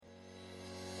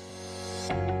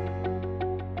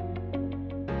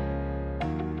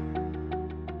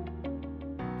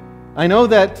I know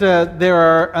that there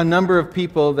are a number of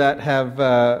people that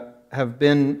have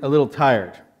been a little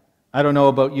tired. I don't know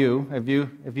about you. Have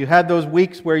you had those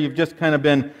weeks where you've just kind of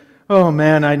been, oh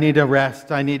man, I need a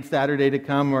rest. I need Saturday to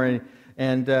come,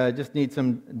 and just need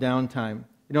some downtime.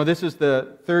 You know, this is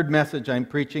the third message I'm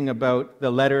preaching about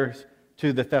the letters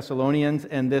to the Thessalonians,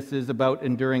 and this is about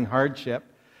enduring hardship.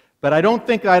 But I don't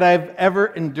think I've ever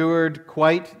endured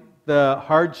quite the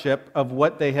hardship of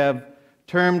what they have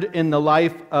termed in the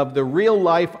life of the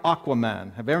real-life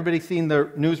Aquaman. Have everybody seen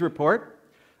the news report?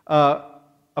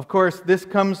 Of course, this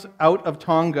comes out of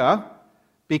Tonga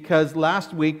because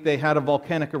last week they had a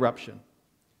volcanic eruption.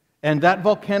 And that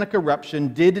volcanic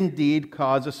eruption did indeed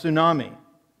cause a tsunami.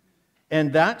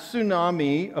 And that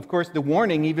tsunami, of course, the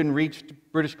warning even reached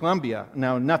British Columbia.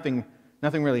 Now, nothing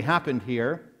really happened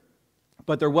here,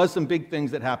 but there was some big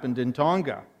things that happened in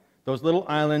Tonga. Those little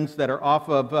islands that are off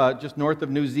of just north of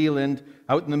New Zealand,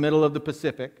 out in the middle of the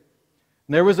Pacific.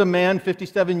 And there was a man,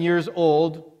 57 years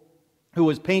old, who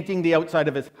was painting the outside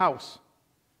of his house.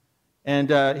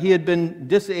 And he had been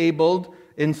disabled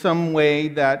in some way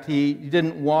that he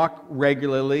didn't walk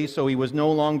regularly, so he was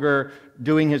no longer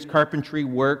doing his carpentry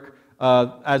work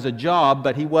as a job,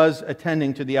 but he was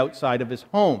attending to the outside of his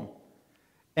home.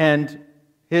 And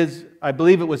I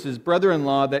believe it was his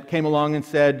brother-in-law that came along and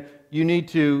said, you need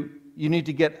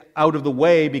to get out of the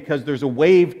way because there's a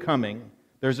wave coming.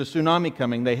 There's a tsunami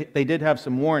coming. They did have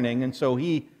some warning, and so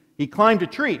he climbed a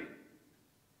tree.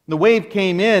 The wave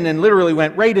came in and literally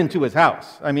went right into his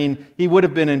house. I mean, he would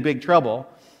have been in big trouble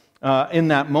in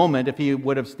that moment if he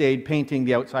would have stayed painting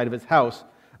the outside of his house.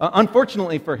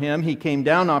 Unfortunately for him, he came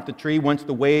down off the tree once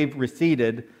the wave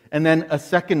receded, and then a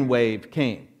second wave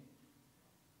came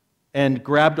and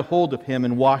grabbed a hold of him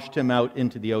and washed him out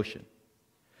into the ocean.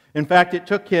 In fact, it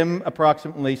took him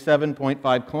approximately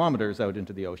 7.5 kilometers out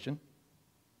into the ocean.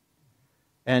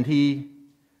 And he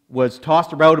was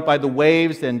tossed around by the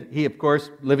waves, and he, of course,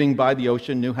 living by the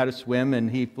ocean, knew how to swim,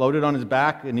 and he floated on his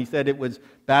back, and he said it was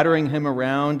battering him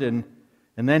around, and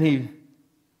then he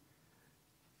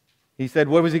said,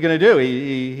 what was he going to do?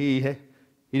 He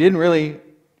didn't really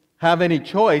have any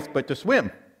choice but to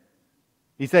swim.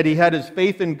 He said he had his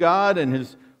faith in God and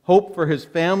his hope for his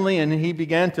family, and he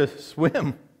began to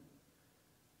swim.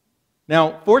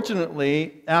 Now,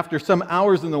 fortunately, after some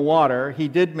hours in the water, he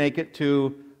did make it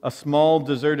to a small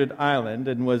deserted island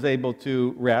and was able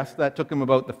to rest. That took him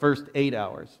about the first 8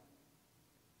 hours.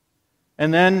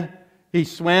 And then he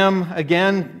swam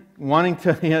again, wanting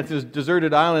to, this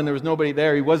deserted island, there was nobody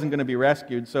there, he wasn't going to be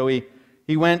rescued, so he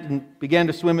went and began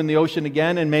to swim in the ocean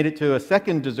again and made it to a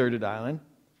second deserted island.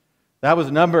 That was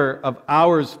a number of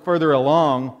hours further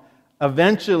along,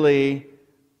 eventually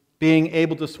being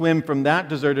able to swim from that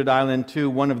deserted island to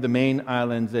one of the main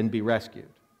islands and be rescued.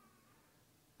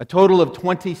 A total of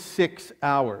 26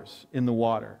 hours in the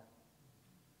water,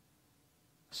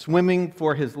 swimming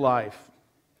for his life.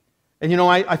 And you know,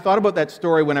 I thought about that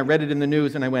story when I read it in the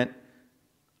news, and I went,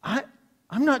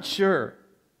 I'm not sure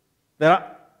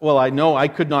that, I know I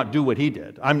could not do what he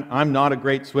did. I'm not a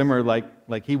great swimmer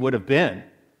like he would have been.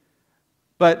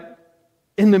 But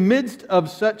in the midst of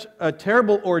such a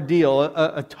terrible ordeal,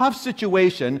 a tough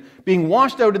situation, being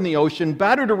washed out in the ocean,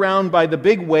 battered around by the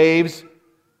big waves,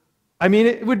 I mean,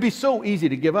 it would be so easy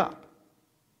to give up.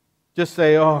 Just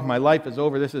say, oh, my life is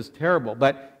over, this is terrible.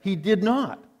 But he did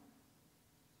not.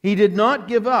 He did not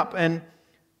give up. And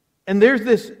there's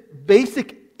this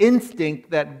basic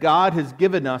instinct that God has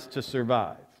given us to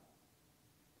survive.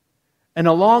 And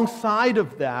alongside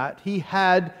of that, he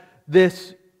had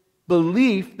this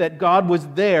belief that God was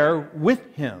there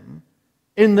with him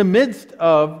in the midst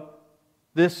of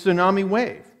this tsunami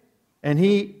wave. And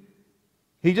he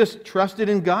just trusted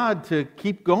in God to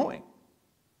keep going.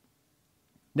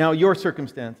 Now, your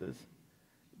circumstances,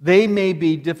 they may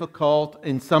be difficult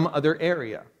in some other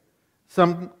area,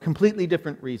 some completely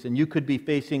different reason. You could be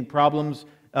facing problems,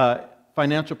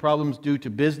 financial problems due to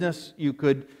business. You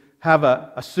could have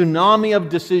a tsunami of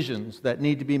decisions that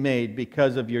need to be made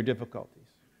because of your difficulties.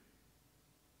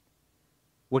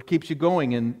 What keeps you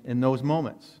going in those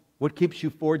moments? What keeps you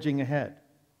forging ahead?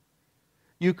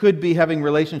 You could be having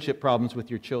relationship problems with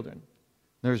your children.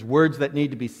 There's words that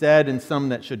need to be said and some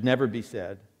that should never be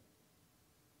said.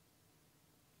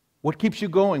 What keeps you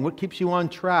going? What keeps you on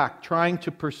track, trying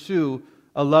to pursue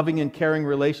a loving and caring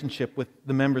relationship with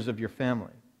the members of your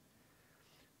family?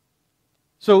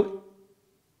 So,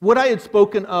 what I had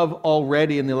spoken of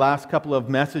already in the last couple of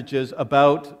messages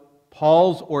about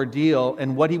Paul's ordeal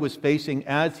and what he was facing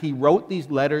as he wrote these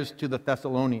letters to the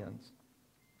Thessalonians.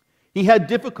 He had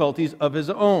difficulties of his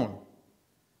own.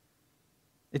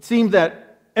 It seemed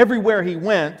that everywhere he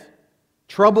went,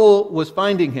 trouble was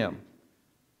finding him.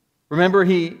 Remember,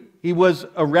 he was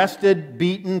arrested,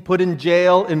 beaten, put in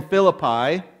jail in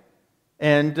Philippi,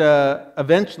 and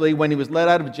eventually, when he was let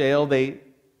out of jail, they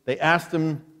asked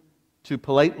him to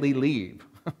politely leave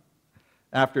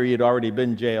after he had already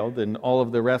been jailed and all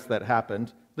of the rest that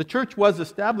happened. The church was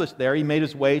established there. He made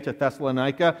his way to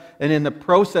Thessalonica, and in the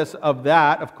process of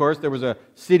that, of course, there was a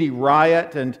city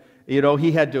riot, and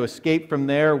he had to escape from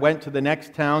there, went to the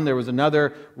next town, there was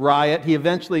another riot. He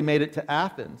eventually made it to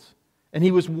Athens, and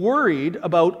he was worried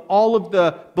about all of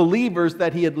the believers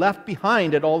that he had left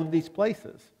behind at all of these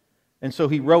places. And so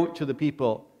he wrote to the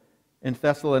people in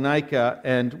Thessalonica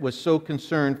and was so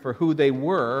concerned for who they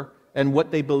were and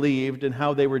what they believed and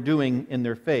how they were doing in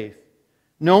their faith,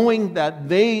 knowing that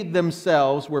they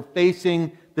themselves were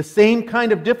facing the same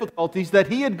kind of difficulties that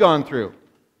he had gone through,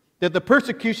 that the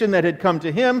persecution that had come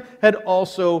to him had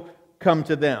also come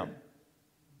to them.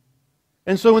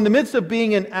 And so in the midst of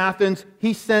being in Athens,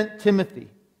 he sent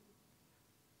Timothy,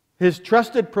 his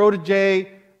trusted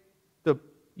protege, the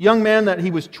young man that he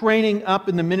was training up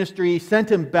in the ministry. He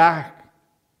sent him back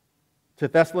to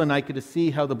Thessalonica to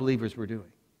see how the believers were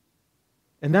doing.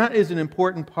 And that is an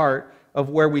important part of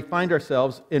where we find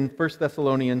ourselves in 1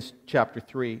 Thessalonians chapter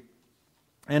 3.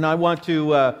 And I want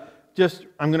to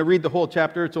I'm going to read the whole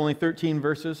chapter. It's only 13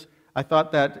 verses. I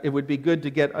thought that it would be good to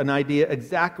get an idea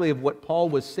exactly of what Paul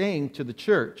was saying to the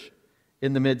church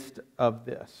in the midst of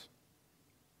this.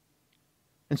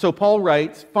 And so Paul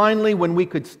writes, "Finally, when we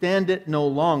could stand it no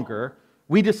longer,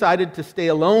 we decided to stay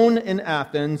alone in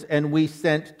Athens, and we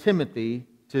sent Timothy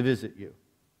to visit you.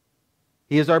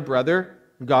 He is our brother,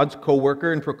 God's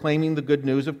co-worker in proclaiming the good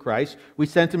news of Christ. We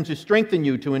sent him to strengthen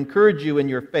you, to encourage you in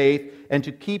your faith, and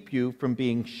to keep you from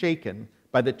being shaken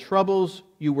by the troubles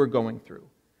you were going through.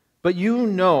 But you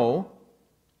know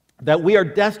that we are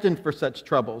destined for such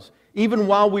troubles. Even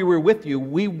while we were with you,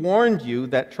 we warned you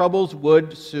that troubles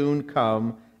would soon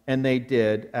come, and they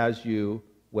did, as you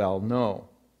well know.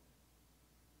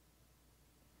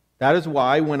 That is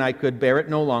why, when I could bear it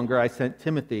no longer, I sent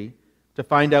Timothy to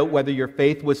find out whether your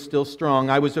faith was still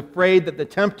strong. I was afraid that the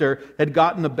tempter had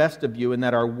gotten the best of you and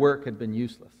that our work had been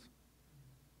useless.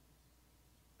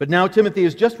 But now Timothy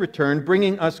has just returned,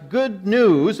 bringing us good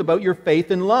news about your faith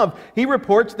and love. He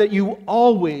reports that you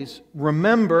always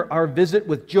remember our visit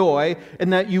with joy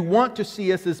and that you want to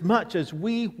see us as much as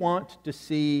we want to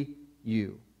see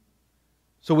you.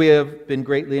 So we have been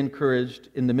greatly encouraged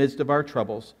in the midst of our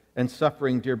troubles and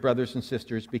suffering, dear brothers and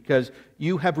sisters, because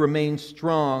you have remained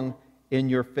strong in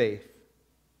your faith.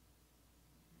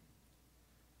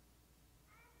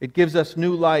 It gives us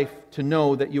new life to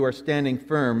know that you are standing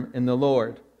firm in the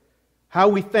Lord. How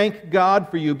we thank God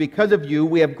for you. Because of you,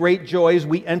 we have great joy as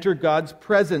we enter God's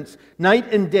presence.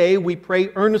 Night and day, we pray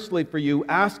earnestly for you,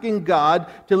 asking God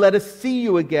to let us see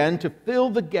you again, to fill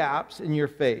the gaps in your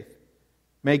faith.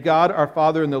 May God, our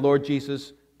Father, and the Lord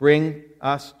Jesus bring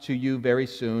us to you very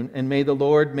soon, and may the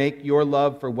Lord make your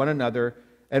love for one another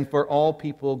and for all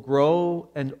people grow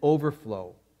and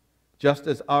overflow, just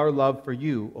as our love for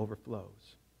you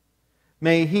overflows.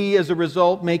 May He, as a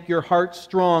result, make your heart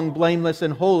strong, blameless,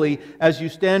 and holy as you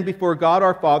stand before God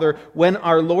our Father when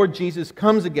our Lord Jesus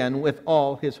comes again with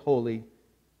all His holy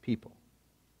people."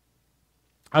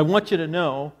 I want you to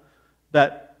know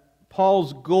that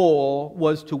Paul's goal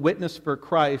was to witness for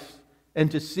Christ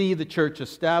and to see the church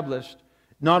established,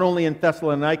 not only in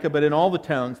Thessalonica, but in all the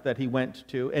towns that he went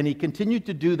to. And he continued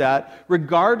to do that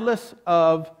regardless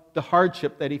of the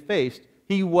hardship that he faced.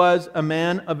 He was a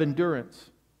man of endurance.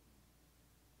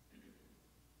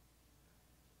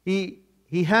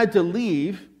 He had to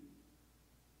leave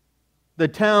the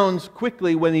towns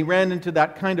quickly when he ran into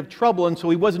that kind of trouble, and so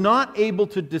he was not able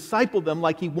to disciple them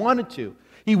like he wanted to.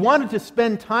 He wanted to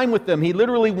spend time with them. He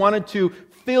literally wanted to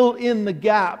fill in the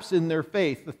gaps in their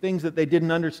faith, the things that they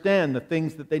didn't understand, the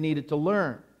things that they needed to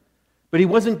learn. But he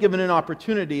wasn't given an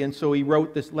opportunity, and so he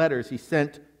wrote this letters. He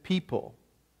sent people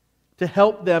to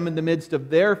help them in the midst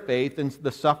of their faith and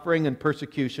the suffering and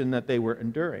persecution that they were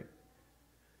enduring.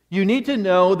 You need to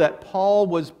know that Paul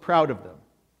was proud of them.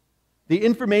 The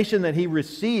information that he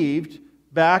received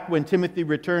back when Timothy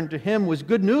returned to him was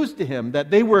good news to him,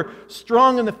 that they were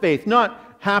strong in the faith,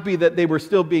 not happy that they were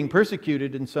still being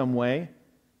persecuted in some way,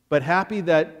 but happy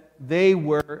that they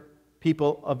were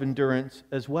people of endurance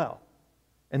as well,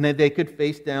 and that they could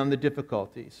face down the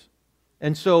difficulties.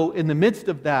 And so in the midst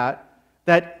of that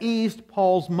eased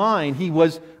Paul's mind. He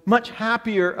was much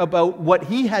happier about what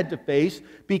he had to face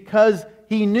because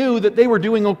he knew that they were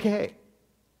doing okay.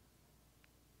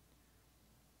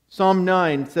 Psalm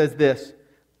 9 says this,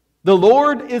 "The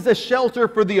Lord is a shelter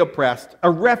for the oppressed, a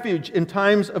refuge in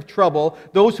times of trouble.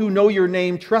 Those who know your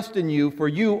name trust in you, for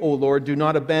you, O Lord, do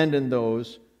not abandon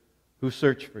those who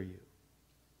search for you."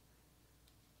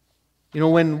 You know,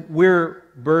 when we're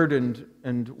burdened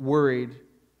and worried,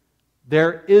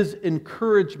 there is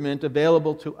encouragement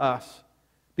available to us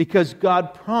because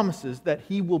God promises that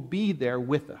He will be there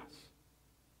with us,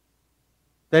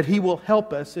 that He will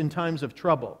help us in times of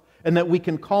trouble, and that we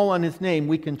can call on His name,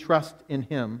 we can trust in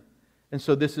Him. And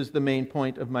so this is the main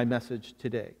point of my message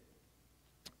today.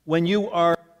 When you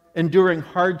are enduring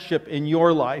hardship in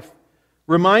your life,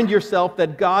 remind yourself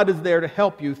that God is there to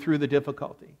help you through the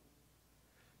difficulty.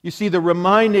 You see, the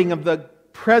reminding of the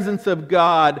presence of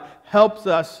God helps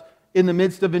us in the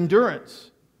midst of endurance.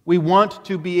 We want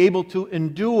to be able to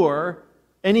endure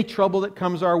any trouble that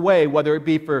comes our way, whether it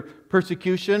be for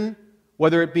persecution,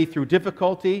 whether it be through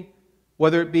difficulty,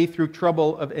 whether it be through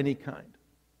trouble of any kind.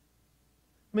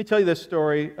 Let me tell you this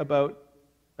story about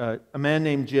a man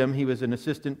named Jim. He was an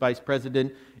assistant vice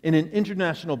president in an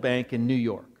international bank in New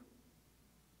York.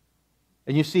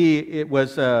 And you see, it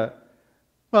was,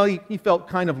 he felt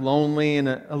kind of lonely and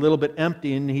a little bit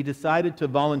empty, and he decided to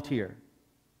volunteer,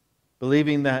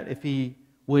 believing that if he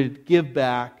would give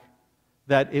back,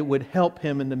 that it would help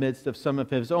him in the midst of some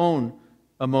of his own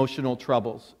emotional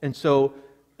troubles. And so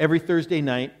every Thursday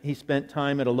night, he spent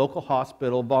time at a local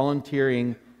hospital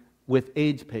volunteering with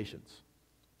AIDS patients,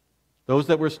 those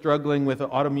that were struggling with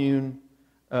autoimmune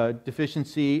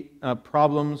deficiency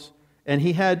problems. And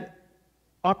he had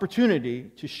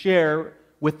opportunity to share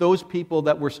with those people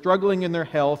that were struggling in their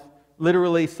health,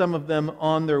 literally some of them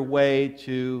on their way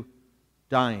to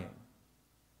dying.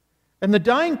 And the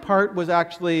dying part was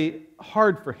actually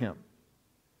hard for him.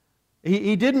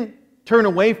 He didn't turn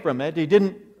away from it. He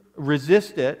didn't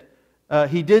resist it.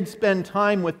 He did spend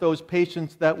time with those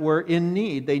patients that were in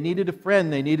need. They needed a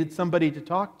friend. They needed somebody to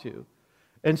talk to.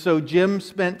 And so Jim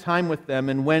spent time with them,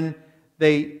 and when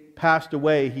they passed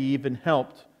away, he even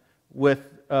helped with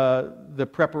the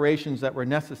preparations that were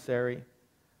necessary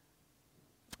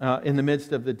in the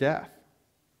midst of the death.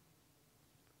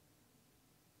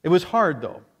 It was hard,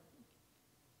 though.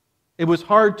 It was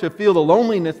hard to feel the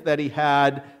loneliness that he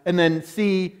had and then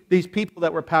see these people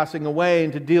that were passing away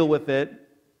and to deal with it.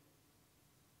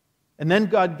 And then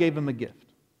God gave him a gift.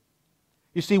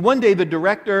 You see, one day the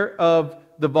director of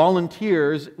the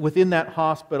volunteers within that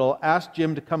hospital asked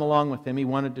Jim to come along with him. He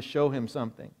wanted to show him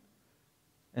something.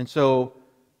 And so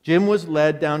Jim was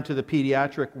led down to the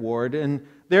pediatric ward, and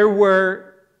there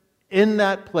were in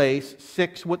that place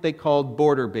 6 what they called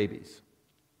border babies.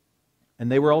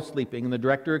 And they were all sleeping, and the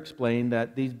director explained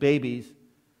that these babies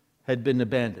had been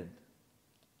abandoned.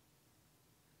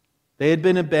 They had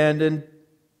been abandoned.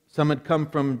 Some had come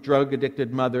from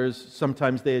drug-addicted mothers.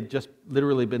 Sometimes they had just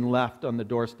literally been left on the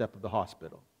doorstep of the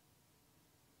hospital.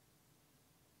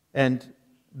 And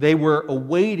they were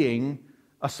awaiting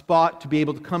a spot to be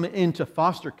able to come into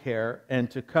foster care and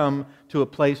to come to a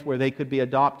place where they could be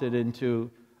adopted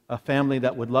into a family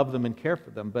that would love them and care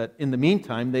for them. But in the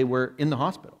meantime, they were in the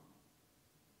hospital.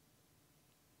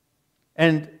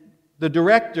 And the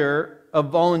director of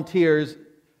volunteers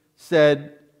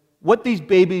said what these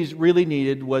babies really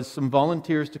needed was some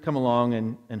volunteers to come along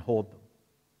and hold them.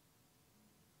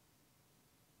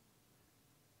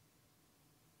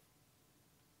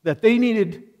 That they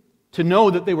needed to know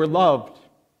that they were loved,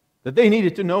 that they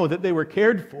needed to know that they were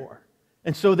cared for.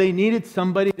 And so they needed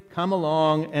somebody to come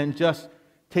along and just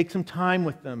take some time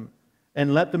with them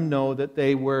and let them know that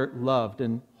they were loved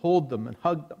and hold them and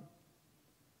hug them.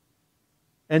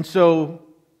 And so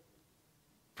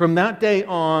from that day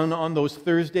on those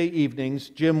Thursday evenings,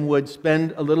 Jim would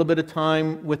spend a little bit of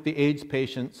time with the AIDS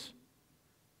patients,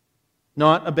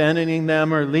 not abandoning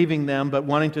them or leaving them, but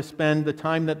wanting to spend the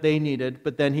time that they needed.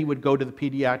 But then he would go to the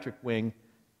pediatric wing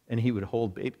and he would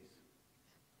hold babies.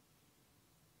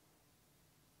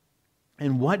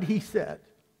 And what he said,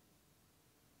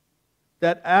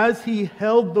 that as he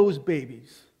held those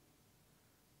babies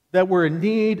that were in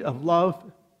need of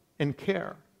love and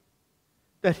care,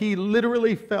 that he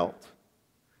literally felt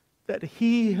that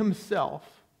he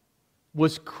himself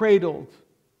was cradled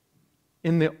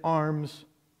in the arms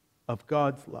of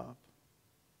God's love.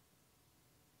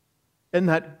 And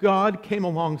that God came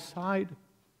alongside.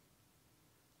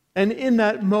 And in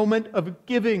that moment of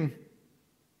giving,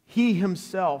 he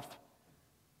himself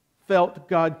felt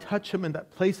God touch him in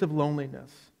that place of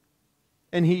loneliness.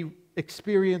 And he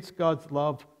experienced God's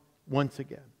love once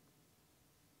again.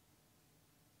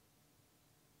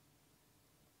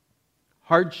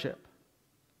 Hardship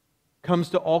comes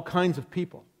to all kinds of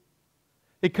people.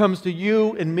 It comes to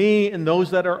you and me and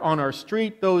those that are on our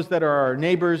street, those that are our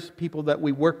neighbors, people that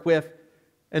we work with.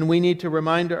 And we need to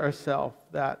remind ourselves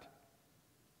that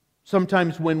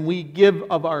sometimes when we give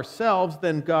of ourselves,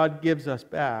 then God gives us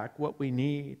back what we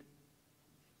need,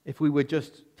 if we would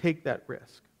just take that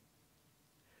risk.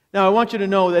 Now, I want you to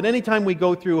know that anytime we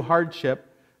go through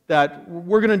hardship, that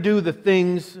we're going to do the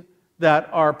things that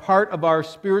are part of our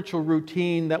spiritual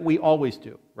routine that we always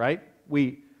do, right?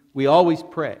 We always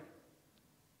pray.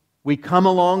 We come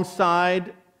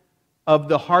alongside of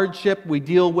the hardship, we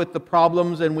deal with the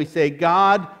problems, and we say,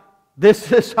 God,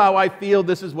 this is how I feel,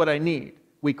 this is what I need.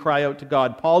 We cry out to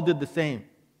God. Paul did the same.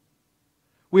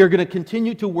 We are going to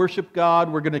continue to worship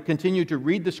God. We're going to continue to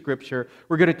read the Scripture.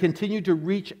 We're going to continue to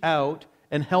reach out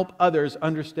and help others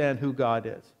understand who God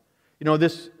is. You know,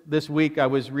 this week I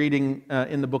was reading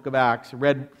in the book of Acts,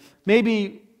 read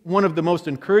maybe one of the most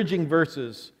encouraging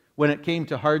verses when it came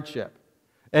to hardship.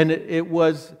 And it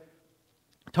was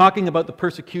talking about the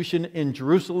persecution in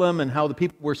Jerusalem and how the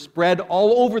people were spread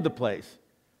all over the place.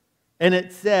 And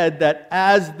it said that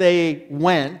as they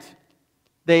went,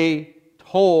 they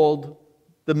told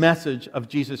the message of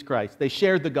Jesus Christ. They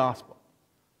shared the gospel.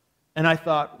 And I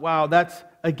thought, wow, that's,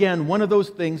 again, one of those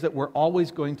things that we're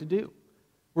always going to do.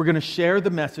 We're going to share the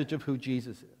message of who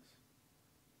Jesus is.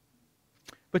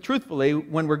 But truthfully,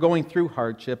 when we're going through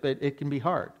hardship, it can be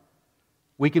hard.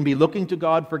 We can be looking to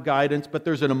God for guidance, but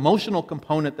there's an emotional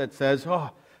component that says,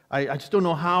 I just don't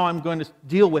know how I'm going to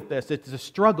deal with this. It's a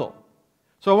struggle.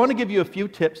 So I want to give you a few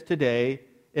tips today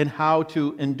in how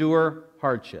to endure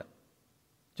hardship.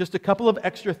 Just a couple of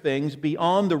extra things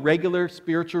beyond the regular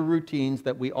spiritual routines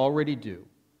that we already do.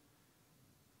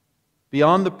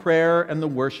 Beyond the prayer and the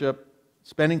worship,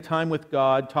 spending time with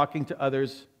God, talking to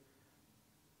others.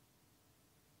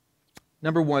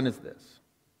 Number one is this.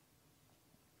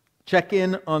 Check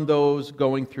in on those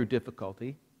going through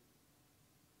difficulty,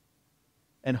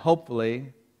 and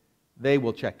hopefully they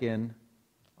will check in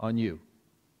on you.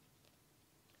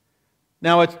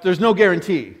 Now, there's no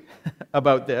guarantee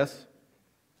about this,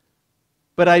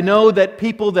 but I know that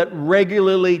people that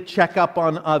regularly check up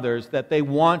on others, that they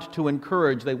want to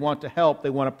encourage, they want to help, they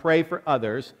want to pray for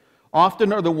others,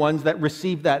 often are the ones that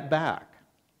receive that back.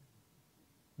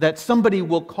 That somebody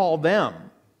will call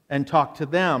them and talk to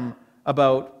them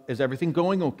about, is everything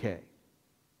going okay?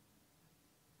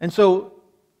 And so,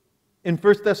 in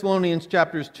 1 Thessalonians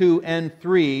chapters 2 and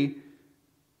 3,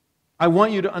 I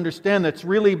want you to understand that it's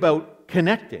really about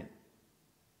connecting.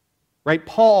 Right?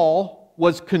 Paul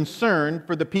was concerned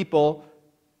for the people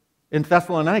in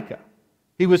Thessalonica.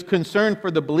 He was concerned for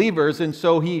the believers, and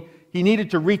so he needed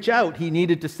to reach out. He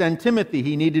needed to send Timothy.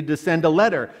 He needed to send a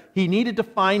letter. He needed to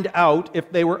find out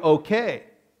if they were okay.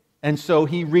 And so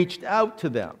he reached out to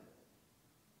them.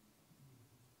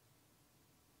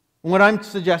 What I'm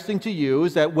suggesting to you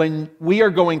is that when we are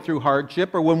going through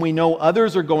hardship, or when we know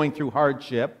others are going through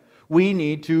hardship, we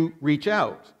need to reach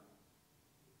out.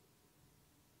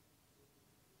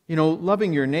 You know,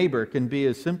 loving your neighbor can be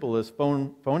as simple as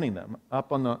phoning them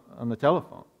up on the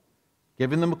telephone,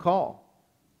 giving them a call,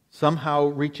 somehow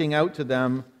reaching out to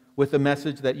them with a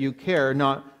message that you care.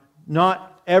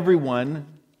 Not everyone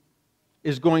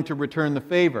is going to return the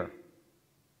favor.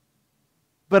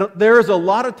 But there is a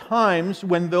lot of times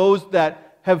when those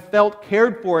that have felt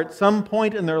cared for at some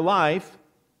point in their life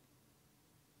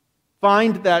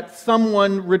find that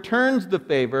someone returns the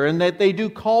favor and that they do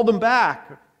call them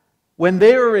back when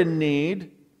they are in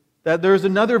need, that there's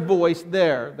another voice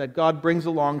there that God brings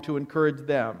along to encourage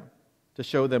them, to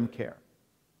show them care.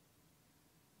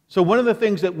 So one of the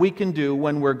things that we can do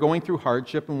when we're going through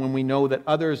hardship and when we know that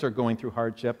others are going through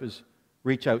hardship is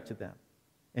reach out to them,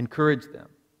 encourage them.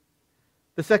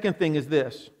 The second thing is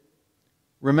this: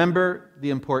 remember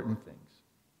the important things.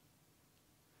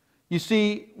 You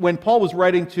see, when Paul was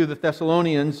writing to the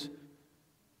Thessalonians,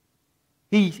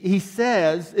 he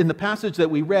says in the passage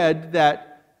that we read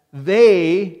that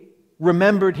they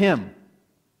remembered him.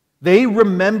 They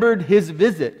remembered his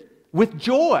visit with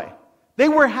joy. They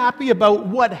were happy about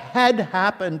what had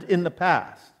happened in the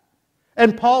past.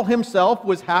 And Paul himself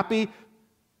was happy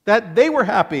that they were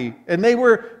happy, and they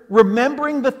were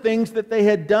remembering the things that they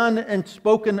had done and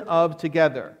spoken of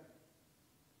together.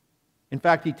 In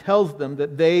fact, he tells them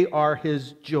that they are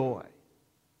his joy.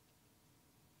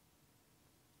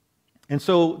 And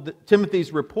so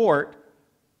Timothy's report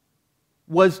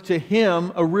was to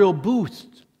him a real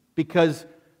boost, because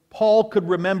Paul could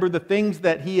remember the things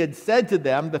that he had said to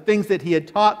them, the things that he had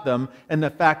taught them, and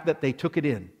the fact that they took it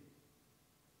in.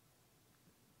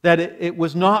 That it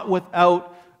was not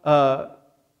without a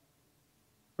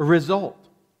result.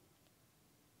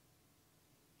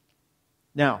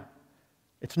 Now,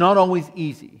 It's not always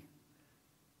easy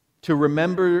to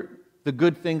remember the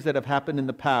good things that have happened in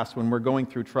the past when we're going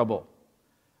through trouble.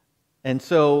 And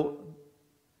so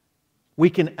we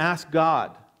can ask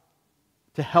God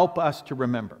to help us to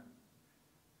remember.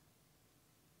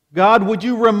 God, would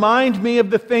you remind me of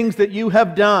the things that you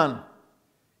have done?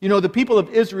 You know, the people of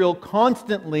Israel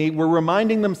constantly were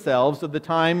reminding themselves of the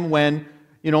time when,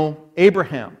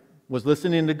 Abraham was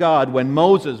listening to God, when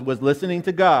Moses was listening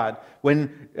to God,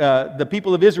 when the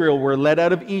people of Israel were led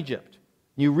out of Egypt.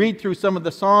 You read through some of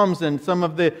the Psalms and some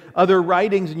of the other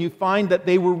writings, and you find that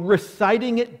they were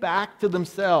reciting it back to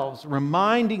themselves,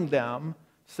 reminding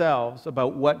themselves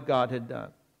about what God had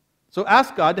done. So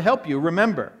ask God to help you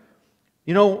remember.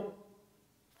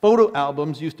 Photo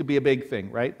albums used to be a big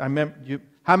thing, right? I remember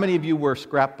how many of you were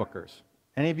scrapbookers?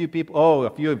 Any of you people? Oh, a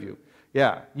few of you.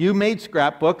 Yeah. You made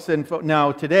scrapbooks, and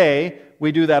now today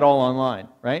we do that all online,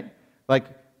 right? Like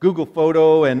Google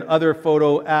Photo and other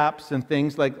photo apps and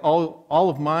things, like all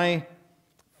of my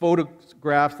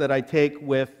photographs that I take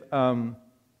with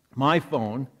my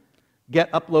phone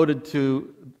get uploaded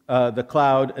to the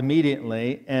cloud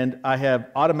immediately, and I have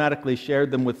automatically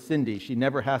shared them with Cindy. She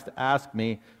never has to ask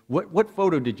me, what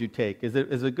photo did you take? Is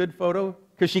it a good photo?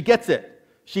 Because she gets it.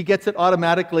 She gets it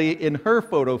automatically in her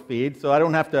photo feed, so I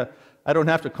don't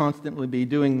have to constantly be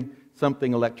doing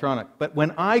something electronic. But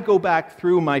when I go back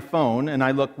through my phone and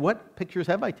I look, what pictures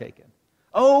have I taken?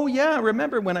 Oh yeah,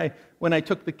 remember when I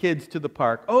took the kids to the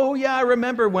park? Oh yeah, I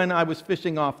remember when I was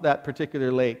fishing off that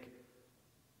particular lake.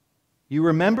 You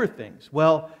remember things.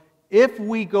 Well, if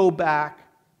we go back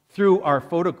through our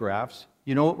photographs,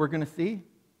 you know what we're going to see?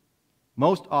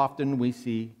 Most often we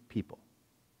see people.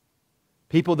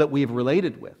 People that we have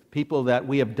related with, people that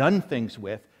we have done things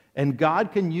with, and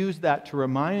God can use that to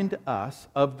remind us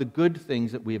of the good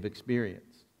things that we have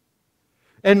experienced.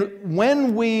 And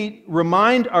when we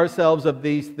remind ourselves of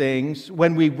these things,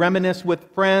 when we reminisce with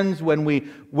friends, when we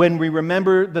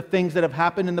remember the things that have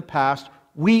happened in the past,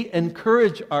 we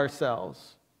encourage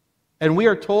ourselves. And we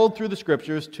are told through the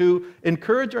Scriptures to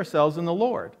encourage ourselves in the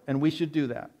Lord, and we should do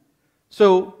that.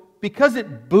 So, because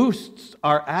it boosts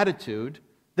our attitude,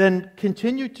 then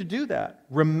continue to do that.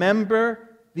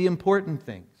 Remember the important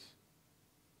things.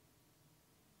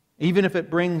 Even if it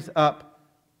brings up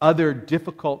other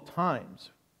difficult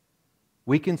times,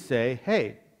 we can say,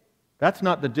 hey, that's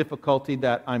not the difficulty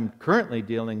that I'm currently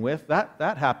dealing with.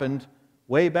 That happened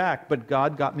way back, but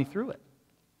God got me through it.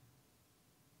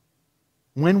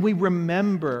 When we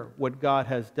remember what God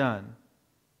has done,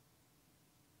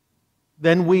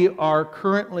 then we are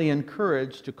currently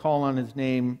encouraged to call on His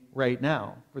name right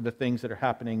now for the things that are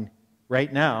happening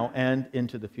right now and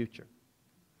into the future.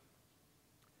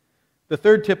 The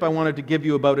third tip I wanted to give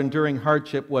you about enduring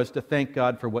hardship was to thank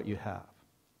God for what you have.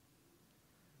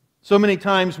 So many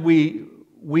times we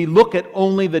look at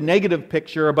only the negative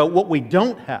picture about what we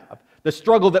don't have, the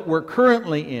struggle that we're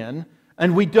currently in,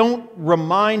 and we don't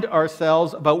remind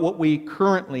ourselves about what we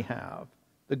currently have,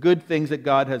 the good things that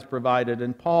God has provided.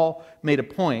 And Paul made a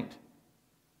point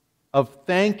of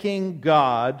thanking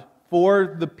God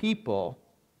for the people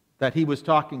that he was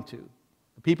talking to.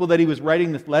 The people that he was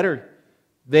writing this letter,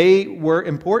 they were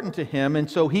important to him, and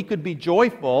so he could be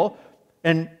joyful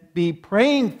and be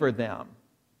praying for them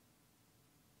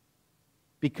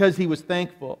because he was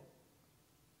thankful.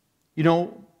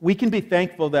 We can be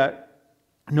thankful that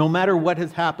no matter what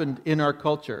has happened in our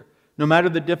culture, no matter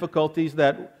the difficulties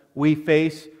that we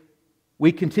face,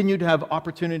 we continue to have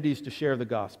opportunities to share the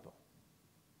gospel.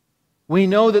 We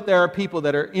know that there are people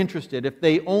that are interested. If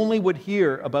they only would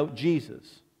hear about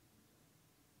Jesus,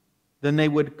 then they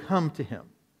would come to Him.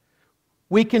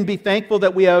 We can be thankful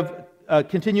that we have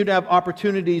continue to have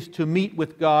opportunities to meet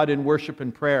with God in worship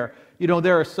and prayer.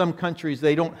 There are some countries,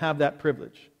 they don't have that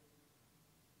privilege.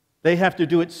 They have to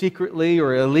do it secretly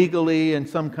or illegally in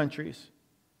some countries.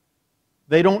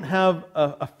 They don't have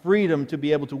a freedom to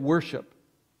be able to worship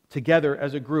together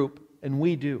as a group, and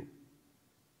we do.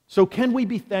 So can we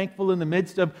be thankful in the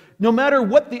midst of, no matter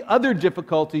what the other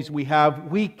difficulties we have,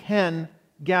 we can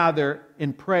gather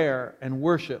in prayer and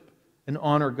worship and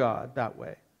honor God that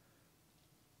way.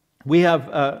 We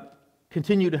have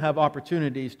continue to have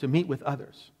opportunities to meet with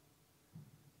others,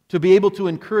 to be able to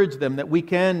encourage them, that we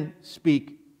can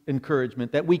speak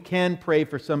encouragement, that we can pray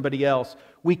for somebody else.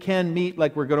 We can meet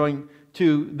like we're going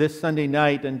to this Sunday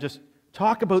night and just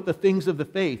talk about the things of the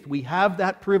faith. We have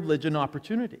that privilege and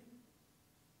opportunity.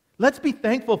 Let's be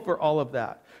thankful for all of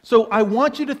that. So I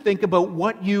want you to think about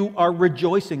what you are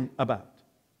rejoicing about.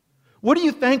 What are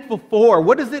you thankful for?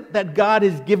 What is it that God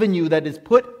has given you, that is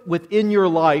put within your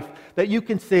life, that you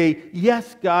can say,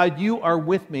 yes, God, you are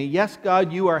with me. Yes,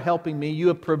 God, you are helping me. You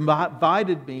have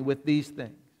provided me with these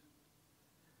things.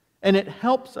 And it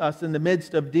helps us in the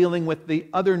midst of dealing with the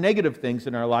other negative things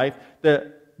in our life,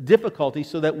 the difficulty,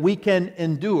 so that we can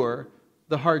endure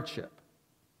the hardship.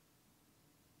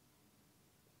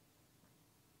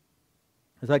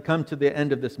 As I come to the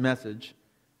end of this message,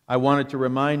 I wanted to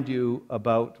remind you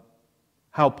about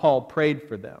how Paul prayed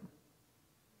for them.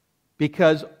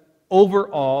 Because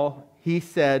overall, he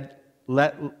said,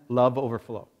 let love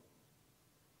overflow.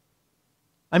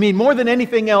 I mean, more than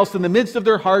anything else, in the midst of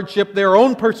their hardship, their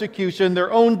own persecution,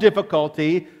 their own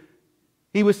difficulty,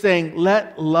 he was saying,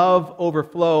 let love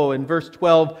overflow. In verse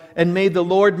 12, and may the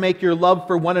Lord make your love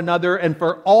for one another and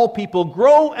for all people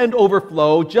grow and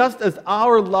overflow, just as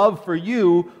our love for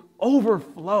you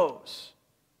overflows.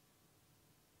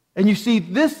 And you see,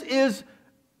 this is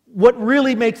what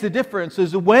really makes a difference,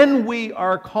 is when we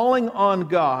are calling on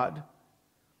God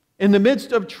in the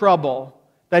midst of trouble,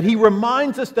 that He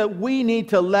reminds us that we need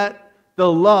to let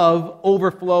the love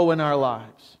overflow in our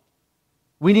lives.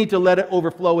 We need to let it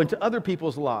overflow into other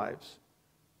people's lives.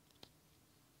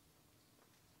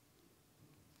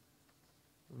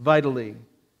 Vitally,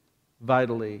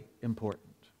 vitally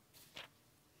important.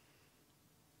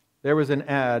 There was an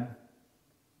ad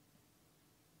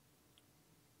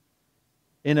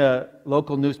in a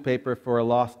local newspaper for a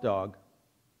lost dog.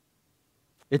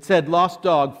 It said, lost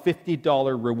dog,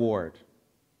 $50 reward.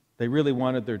 They really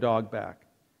wanted their dog back.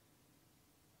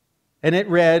 And it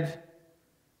read,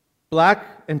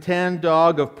 black and tan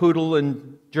dog of poodle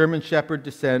and German shepherd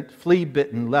descent, flea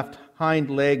bitten, left hind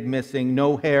leg missing,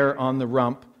 no hair on the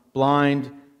rump,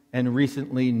 blind and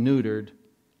recently neutered,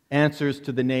 answers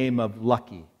to the name of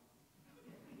Lucky.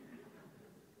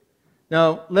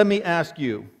 Now, let me ask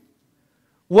you,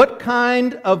 what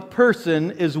kind of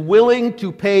person is willing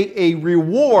to pay a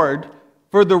reward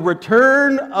for the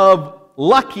return of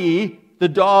Lucky, the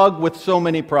dog with so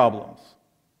many problems?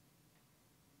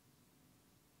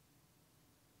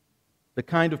 The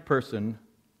kind of person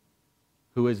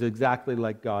who is exactly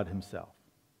like God Himself.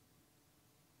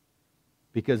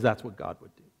 Because that's what God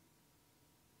would do.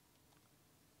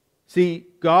 See,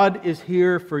 God is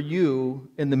here for you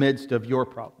in the midst of your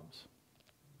problems.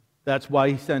 That's why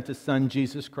He sent His Son,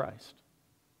 Jesus Christ.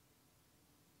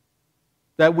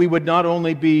 That we would not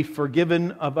only be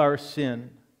forgiven of our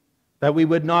sin, that we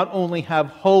would not only have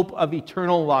hope of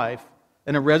eternal life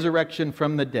and a resurrection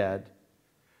from the dead,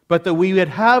 but that we would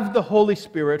have the Holy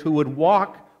Spirit who would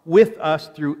walk with us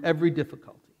through every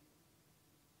difficulty.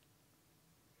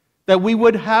 That we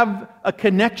would have a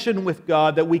connection with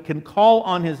God, that we can call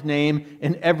on His name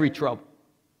in every trouble.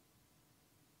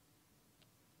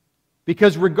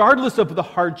 Because regardless of the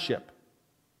hardship,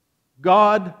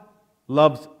 God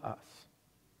loves us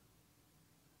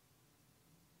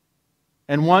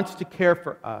and wants to care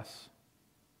for us.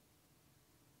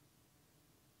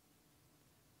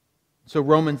 So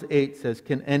Romans 8 says,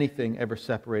 can anything ever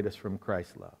separate us from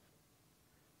Christ's love?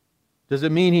 Does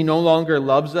it mean He no longer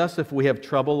loves us if we have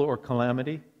trouble or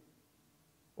calamity,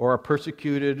 or are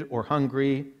persecuted, or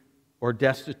hungry, or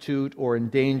destitute, or in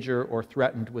danger, or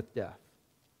threatened with death?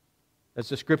 As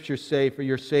the Scriptures say, for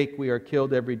your sake we are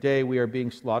killed every day, we are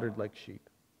being slaughtered like sheep.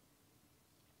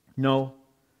 No.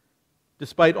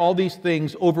 Despite all these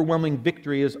things, overwhelming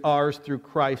victory is ours through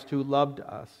Christ who loved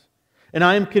us. And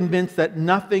I am convinced that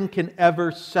nothing can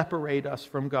ever separate us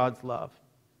from God's love.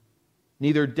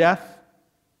 Neither death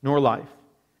nor life.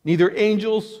 Neither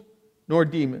angels nor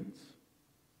demons.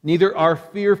 Neither our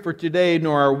fear for today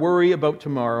nor our worry about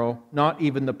tomorrow, not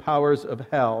even the powers of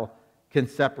hell, can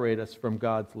separate us from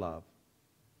God's love.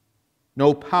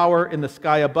 No power in the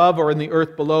sky above or in the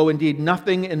earth below, indeed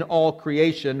nothing in all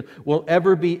creation, will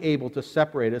ever be able to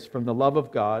separate us from the love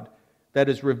of God that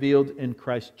is revealed in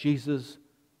Christ Jesus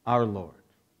our Lord.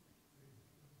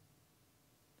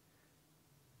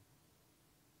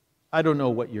 I don't know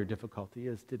what your difficulty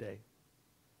is today.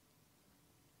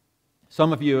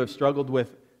 Some of you have struggled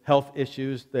with health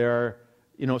issues. There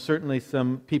are, certainly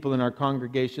some people in our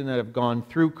congregation that have gone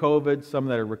through COVID, some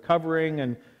that are recovering,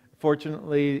 and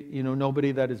fortunately,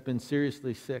 nobody that has been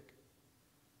seriously sick.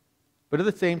 But at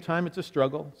the same time, it's a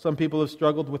struggle. Some people have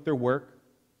struggled with their work.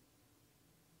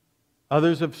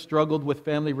 Others have struggled with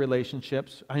family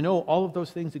relationships. I know all of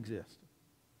those things exist.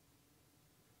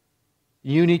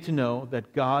 You need to know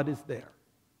that God is there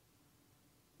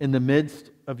in the midst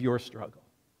of your struggle.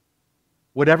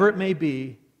 Whatever it may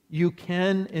be, you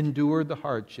can endure the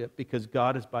hardship because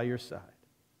God is by your side.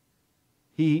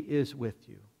 He is with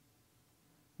you.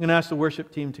 I'm going to ask the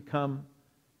worship team to come.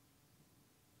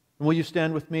 And will you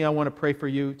stand with me? I want to pray for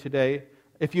you today.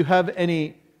 If you have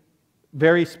any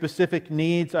very specific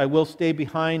needs, I will stay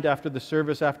behind after the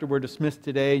service, after we're dismissed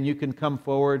today, and you can come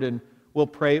forward and we'll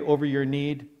pray over your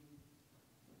need.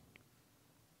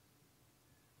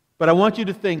 But I want you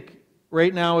to think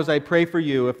right now as I pray for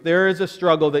you, if there is a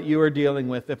struggle that you are dealing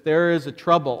with, if there is a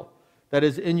trouble that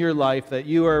is in your life that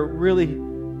you are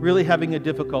really having a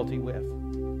difficulty with,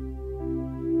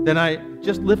 then I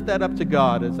just lift that up to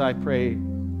God as I pray.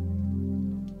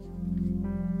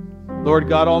 Lord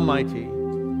God Almighty,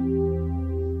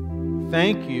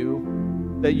 thank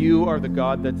you that you are the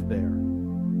God that's there.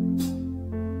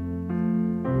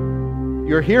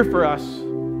 You're here for us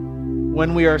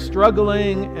when we are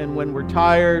struggling and when we're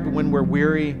tired, when we're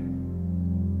weary.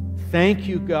 Thank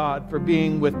you, God, for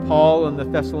being with Paul and the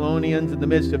Thessalonians in the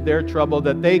midst of their trouble,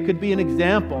 that they could be an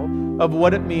example of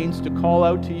what it means to call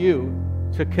out to you,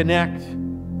 to connect,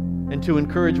 and to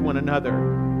encourage one another.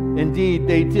 Indeed,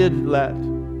 they did let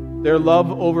their love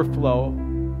overflow,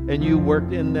 and you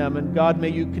worked in them. And God, may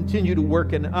you continue to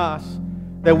work in us,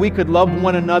 that we could love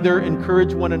one another,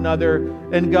 encourage one another,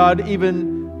 and God,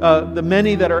 even the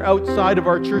many that are outside of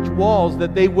our church walls,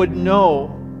 that they would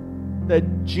know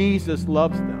that Jesus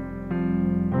loves them.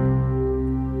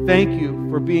 Thank you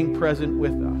for being present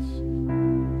with us.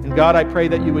 And God, I pray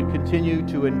that you would continue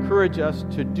to encourage us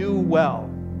to do well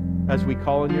as we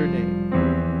call on your name.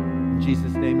 In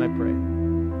Jesus' name I pray.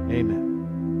 Amen.